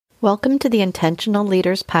Welcome to the Intentional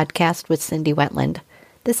Leaders Podcast with Cindy Wetland.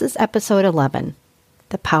 This is episode 11,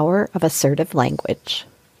 The Power of Assertive Language.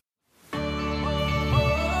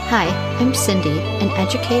 Hi, I'm Cindy, an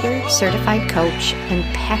educator, certified coach, and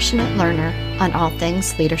passionate learner on all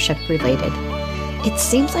things leadership related. It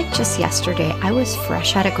seems like just yesterday I was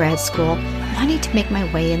fresh out of grad school, wanting to make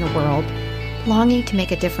my way in the world, longing to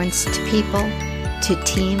make a difference to people, to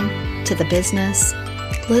team, to the business.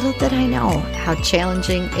 Little did I know how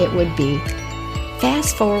challenging it would be.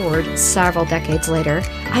 Fast forward several decades later,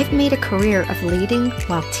 I've made a career of leading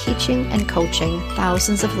while teaching and coaching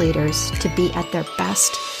thousands of leaders to be at their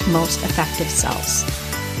best, most effective selves.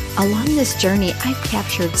 Along this journey, I've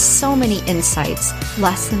captured so many insights,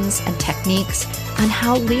 lessons, and techniques on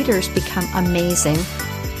how leaders become amazing,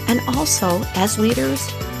 and also, as leaders,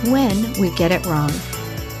 when we get it wrong.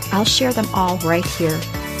 I'll share them all right here,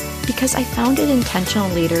 because I founded Intentional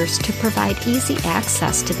Leaders to provide easy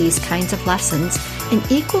access to these kinds of lessons, and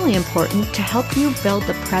equally important, to help you build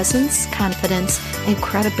the presence, confidence, and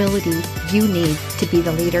credibility you need to be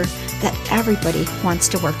the leader that everybody wants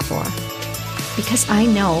to work for. Because I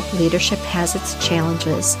know leadership has its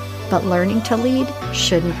challenges, but learning to lead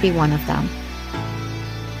shouldn't be one of them.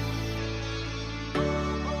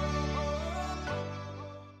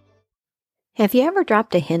 Have you ever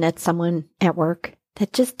dropped a hint at someone at work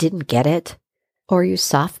that just didn't get it? Or you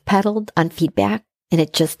soft-pedaled on feedback and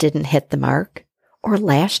it just didn't hit the mark? Or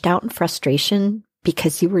lashed out in frustration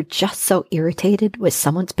because you were just so irritated with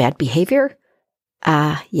someone's bad behavior?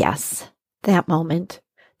 Yes, that moment.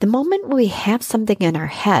 The moment we have something in our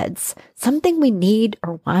heads, something we need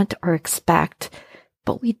or want or expect,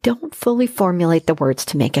 but we don't fully formulate the words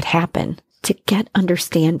to make it happen, to get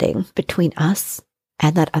understanding between us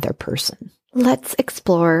and that other person. Let's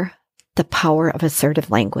explore the power of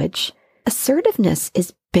assertive language. Assertiveness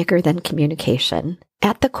is bigger than communication.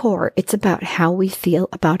 At the core, it's about how we feel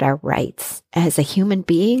about our rights as a human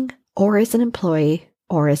being, or as an employee,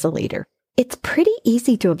 or as a leader. It's pretty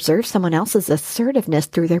easy to observe someone else's assertiveness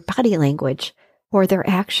through their body language or their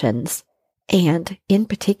actions, and in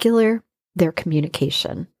particular, their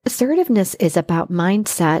communication. Assertiveness is about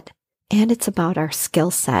mindset, and it's about our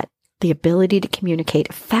skill set, the ability to communicate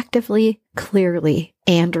effectively, clearly,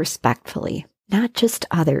 and respectfully, not just to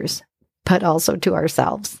others, but also to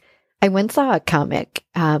ourselves. I once saw a comic,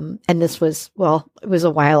 and this was, it was a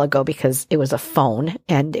while ago because it was a phone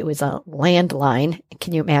and it was a landline.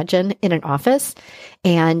 Can you imagine, in an office?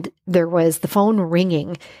 And there was the phone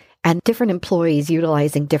ringing and different employees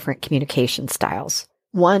utilizing different communication styles.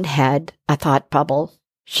 One had a thought bubble.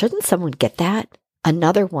 Shouldn't someone get that?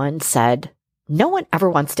 Another one said, no one ever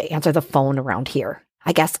wants to answer the phone around here.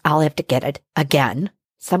 I guess I'll have to get it again.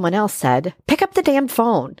 Someone else said, pick up the damn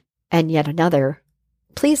phone. And yet another,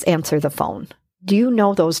 please answer the phone. Do you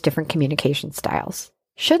know those different communication styles?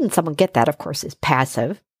 Shouldn't someone get that, of course, is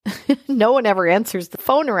passive. No one ever answers the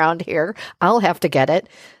phone around here. I'll have to get it.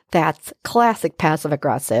 That's classic passive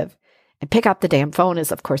aggressive. And pick up the damn phone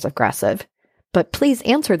is, of course, aggressive. But please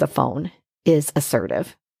answer the phone is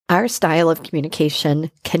assertive. Our style of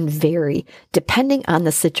communication can vary depending on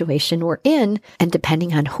the situation we're in and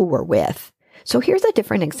depending on who we're with. So here's a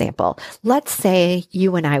different example. Let's say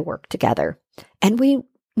you and I work together and we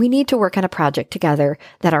need to work on a project together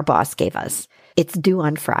that our boss gave us. It's due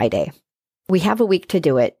on Friday. We have a week to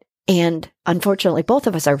do it. And unfortunately, both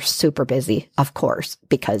of us are super busy, of course,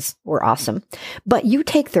 because we're awesome. But you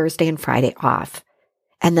take Thursday and Friday off.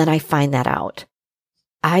 And then I find that out.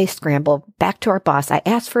 I scramble back to our boss. I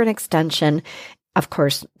ask for an extension. Of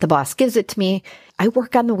course, the boss gives it to me. I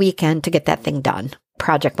work on the weekend to get that thing done.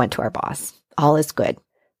 Project went to our boss. All is good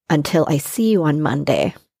until I see you on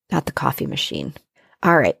Monday at the coffee machine.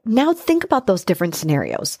 All right. Now think about those different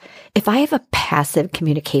scenarios. If I have a passive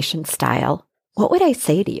communication style, what would I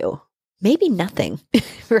say to you? Maybe nothing,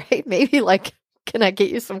 right? Maybe like, can I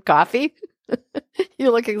get you some coffee?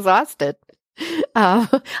 You look exhausted.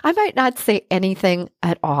 I might not say anything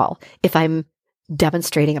at all if I'm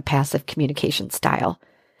demonstrating a passive communication style.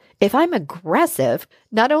 If I'm aggressive,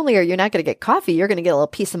 not only are you not going to get coffee, you're going to get a little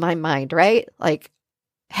piece of my mind, right? Like,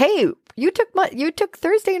 hey, you took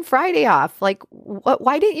Thursday and Friday off. Like,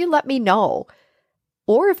 why didn't you let me know?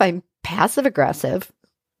 Or if I'm passive aggressive,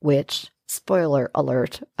 which, spoiler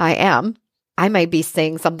alert, I am, I might be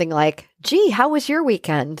saying something like, gee, how was your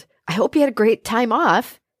weekend? I hope you had a great time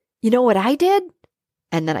off. You know what I did?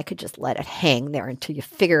 And then I could just let it hang there until you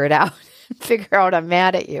figure it out, figure out I'm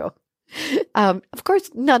mad at you. Of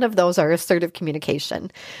course, none of those are assertive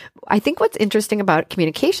communication. I think what's interesting about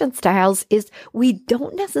communication styles is we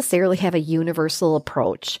don't necessarily have a universal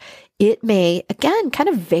approach. It may, again, kind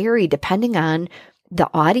of vary depending on the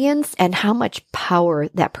audience and how much power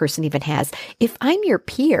that person even has. If I'm your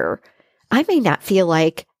peer, I may not feel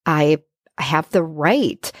like I have the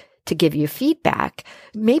right to give you feedback.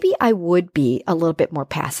 Maybe I would be a little bit more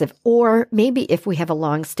passive, or maybe if we have a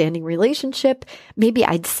long-standing relationship, maybe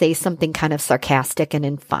I'd say something kind of sarcastic and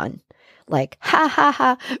in fun, like, ha, ha,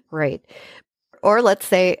 ha, right. Or let's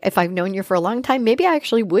say if I've known you for a long time, maybe I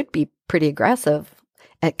actually would be pretty aggressive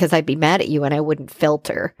because I'd be mad at you and I wouldn't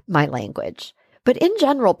filter my language. But in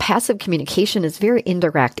general, passive communication is very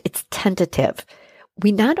indirect. It's tentative.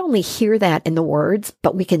 We not only hear that in the words,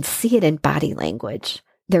 but we can see it in body language.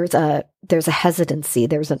 There's a hesitancy,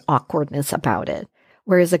 there's an awkwardness about it.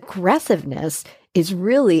 Whereas aggressiveness is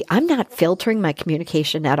really, I'm not filtering my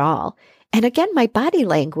communication at all. And again, my body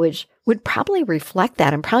language would probably reflect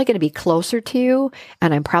that. I'm probably going to be closer to you,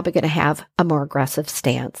 and I'm probably going to have a more aggressive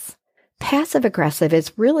stance. Passive aggressive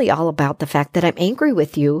is really all about the fact that I'm angry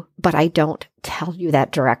with you, but I don't tell you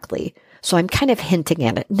that directly. So I'm kind of hinting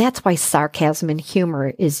at it. And that's why sarcasm and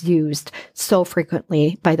humor is used so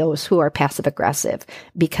frequently by those who are passive aggressive,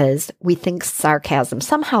 because we think sarcasm,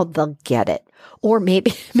 somehow they'll get it. Or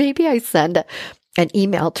maybe I send an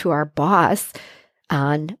email to our boss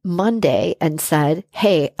on Monday and said,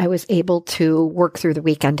 hey, I was able to work through the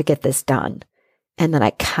weekend to get this done. And then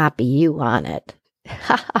I copy you on it.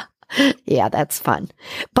 Yeah, that's fun.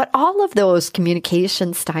 But all of those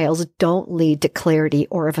communication styles don't lead to clarity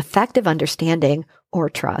or of effective understanding or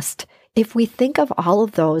trust. If we think of all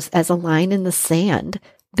of those as a line in the sand,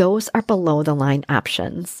 those are below the line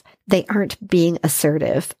options. They aren't being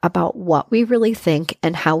assertive about what we really think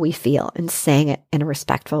and how we feel and saying it in a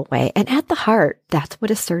respectful way. And at the heart, that's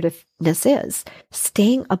what assertiveness is.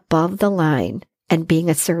 Staying above the line and being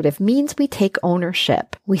assertive means we take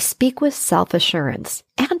ownership. We speak with self-assurance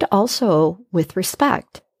and also with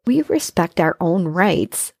respect. We respect our own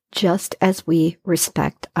rights just as we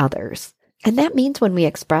respect others. And that means when we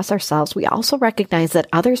express ourselves, we also recognize that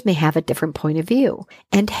others may have a different point of view.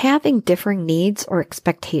 And having differing needs or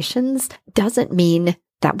expectations doesn't mean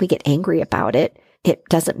that we get angry about it. It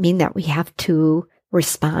doesn't mean that we have to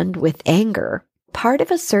respond with anger. Part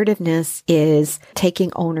of assertiveness is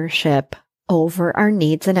taking ownership over our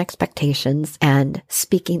needs and expectations and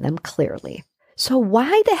speaking them clearly. So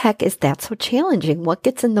why the heck is that so challenging? What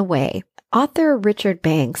gets in the way? Author Richard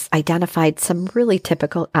Banks identified some really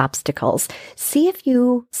typical obstacles. See if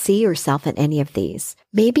you see yourself in any of these.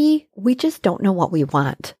 Maybe we just don't know what we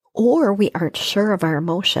want, or we aren't sure of our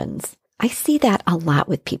emotions. I see that a lot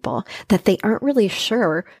with people, that they aren't really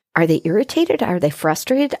sure. Are they irritated? Are they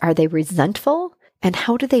frustrated? Are they resentful? And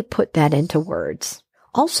how do they put that into words?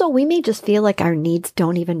 Also, we may just feel like our needs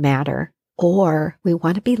don't even matter, or we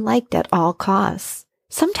want to be liked at all costs.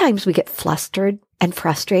 Sometimes we get flustered and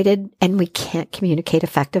frustrated and we can't communicate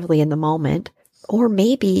effectively in the moment. Or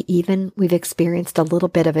maybe even we've experienced a little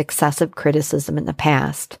bit of excessive criticism in the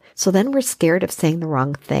past. So then we're scared of saying the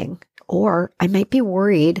wrong thing. Or I might be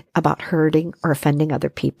worried about hurting or offending other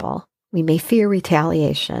people. We may fear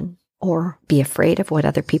retaliation or be afraid of what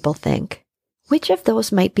other people think. Which of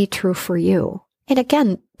those might be true for you? And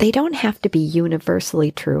again, they don't have to be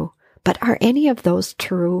universally true, but are any of those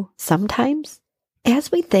true sometimes?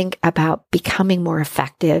 As we think about becoming more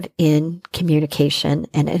effective in communication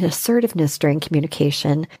and in assertiveness during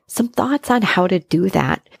communication, some thoughts on how to do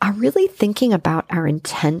that are really thinking about our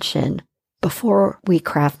intention before we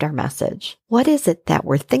craft our message. What is it that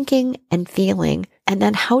we're thinking and feeling? And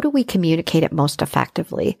then how do we communicate it most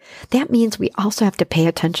effectively? That means we also have to pay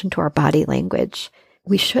attention to our body language.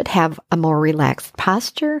 We should have a more relaxed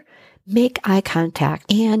posture, make eye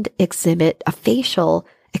contact, and exhibit a facial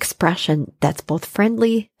expression that's both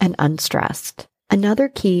friendly and unstressed. Another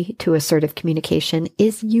key to assertive communication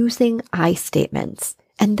is using I statements.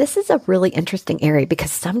 And this is a really interesting area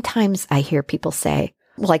because sometimes I hear people say,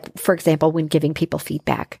 like, for example, when giving people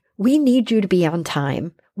feedback, we need you to be on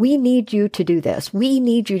time. We need you to do this. We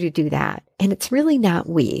need you to do that. And it's really not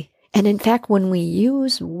we. And in fact, when we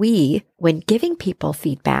use we, when giving people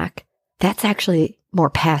feedback, that's actually more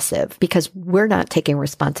passive because we're not taking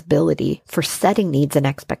responsibility for setting needs and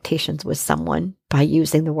expectations with someone by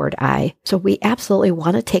using the word I. So we absolutely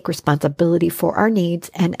want to take responsibility for our needs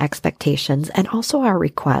and expectations and also our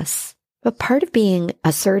requests. But part of being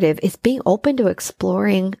assertive is being open to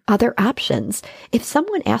exploring other options. If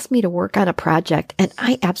someone asks me to work on a project and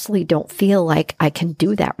I absolutely don't feel like I can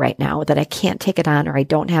do that right now, that I can't take it on or I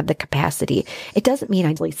don't have the capacity, it doesn't mean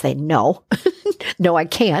I say no. No, I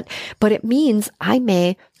can't. But it means I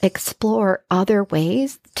may explore other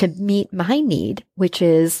ways to meet my need, which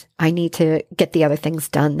is I need to get the other things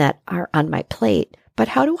done that are on my plate. But but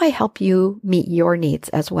how do I help you meet your needs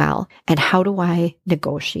as well? And how do I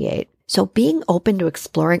negotiate? So being open to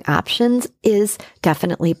exploring options is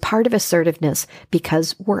definitely part of assertiveness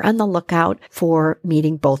because we're on the lookout for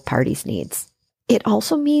meeting both parties' needs. It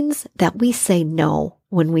also means that we say no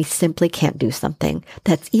when we simply can't do something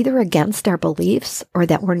that's either against our beliefs or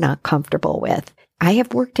that we're not comfortable with. I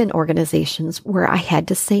have worked in organizations where I had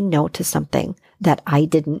to say no to something that I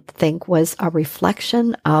didn't think was a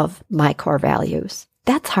reflection of my core values.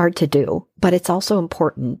 That's hard to do, but it's also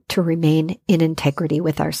important to remain in integrity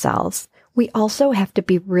with ourselves. We also have to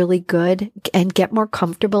be really good and get more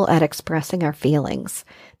comfortable at expressing our feelings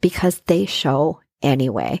because they show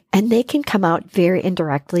anyway, and they can come out very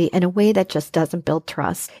indirectly in a way that just doesn't build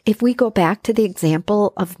trust. If we go back to the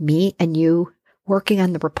example of me and you working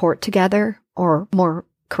on the report together, or more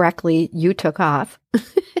correctly, you took off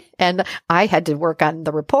and I had to work on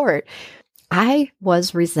the report, I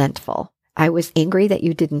was resentful. I was angry that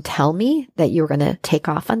you didn't tell me that you were going to take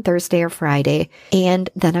off on Thursday or Friday. And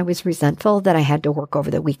then I was resentful that I had to work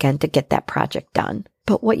over the weekend to get that project done.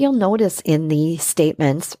 But what you'll notice in the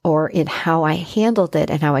statements or in how I handled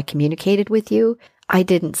it and how I communicated with you, I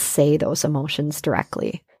didn't say those emotions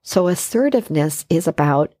directly. So assertiveness is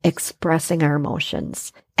about expressing our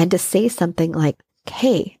emotions and to say something like,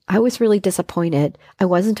 hey, I was really disappointed. I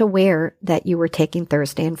wasn't aware that you were taking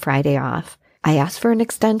Thursday and Friday off. I asked for an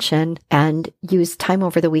extension and used time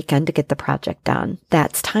over the weekend to get the project done.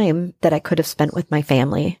 That's time that I could have spent with my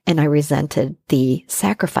family, and I resented the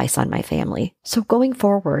sacrifice on my family. So going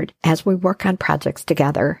forward, as we work on projects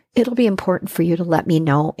together, it'll be important for you to let me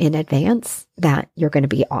know in advance that you're going to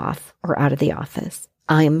be off or out of the office.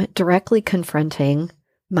 I'm directly confronting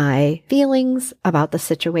my feelings about the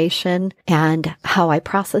situation and how I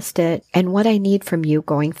processed it and what I need from you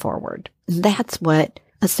going forward. That's what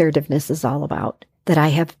assertiveness is all about, that I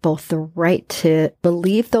have both the right to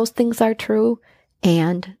believe those things are true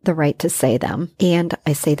and the right to say them, and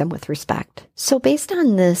I say them with respect. So based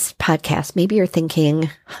on this podcast, maybe you're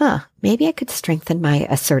thinking, maybe I could strengthen my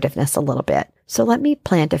assertiveness a little bit. So let me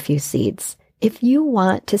plant a few seeds. If you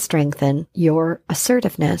want to strengthen your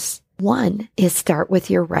assertiveness, one is start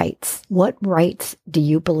with your rights. What rights do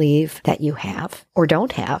you believe that you have or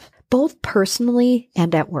don't have, both personally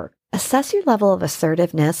and at work? Assess your level of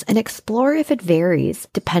assertiveness and explore if it varies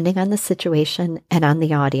depending on the situation and on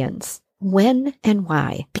the audience. When and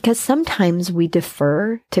why? Because sometimes we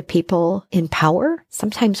defer to people in power.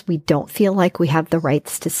 Sometimes we don't feel like we have the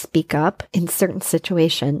rights to speak up in certain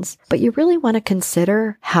situations, but you really want to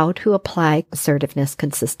consider how to apply assertiveness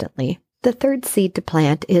consistently. The third seed to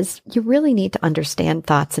plant is you really need to understand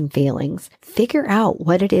thoughts and feelings. Figure out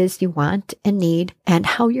what it is you want and need and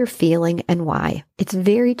how you're feeling and why. It's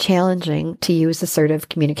very challenging to use assertive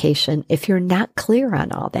communication if you're not clear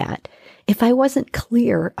on all that. If I wasn't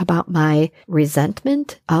clear about my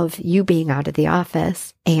resentment of you being out of the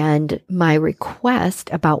office and my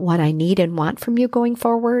request about what I need and want from you going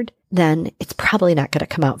forward, then it's probably not going to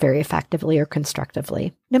come out very effectively or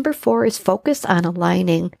constructively. Number 4 is focus on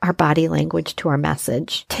aligning our body language to our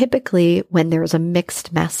message. Typically, when there's a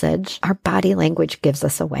mixed message, our body language gives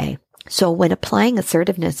us away. So when applying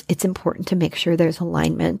assertiveness, it's important to make sure there's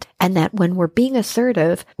alignment and that when we're being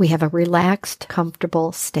assertive, we have a relaxed,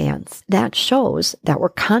 comfortable stance. That shows that we're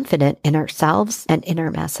confident in ourselves and in our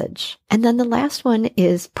message. And then the last one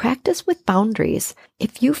is practice with boundaries.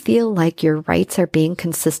 If you feel like your rights are being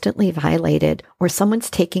consistently violated or someone's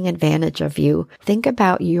taking advantage of you, think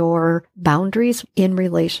about your boundaries in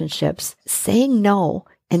relationships, saying no,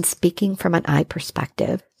 and speaking from an I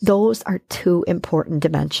perspective. Those are 2 important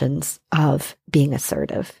dimensions of being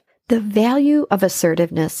assertive. The value of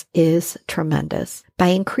assertiveness is tremendous. By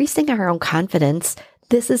increasing our own confidence,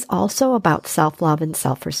 this is also about self-love and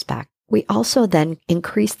self-respect. We also then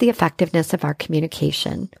increase the effectiveness of our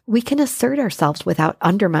communication. We can assert ourselves without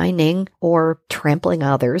undermining or trampling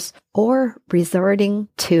others or resorting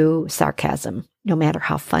to sarcasm, no matter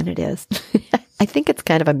how fun it is. I think it's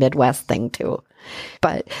kind of a Midwest thing too.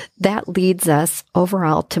 But that leads us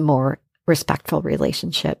overall to more respectful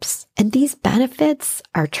relationships. And these benefits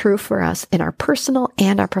are true for us in our personal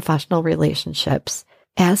and our professional relationships.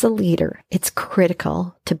 As a leader, it's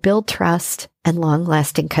critical to build trust and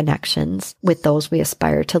long-lasting connections with those we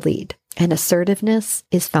aspire to lead. And assertiveness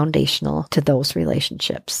is foundational to those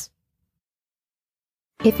relationships.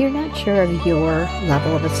 If you're not sure of your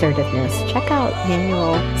level of assertiveness, check out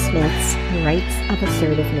Manuel Smith's Rights of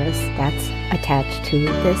Assertiveness. That's attached to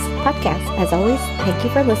this podcast. As always, thank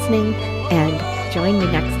you for listening and join me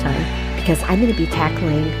next time because I'm going to be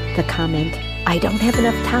tackling the comment, I don't have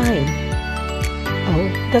enough time.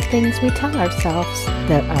 Oh, the things we tell ourselves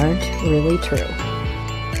that aren't really true.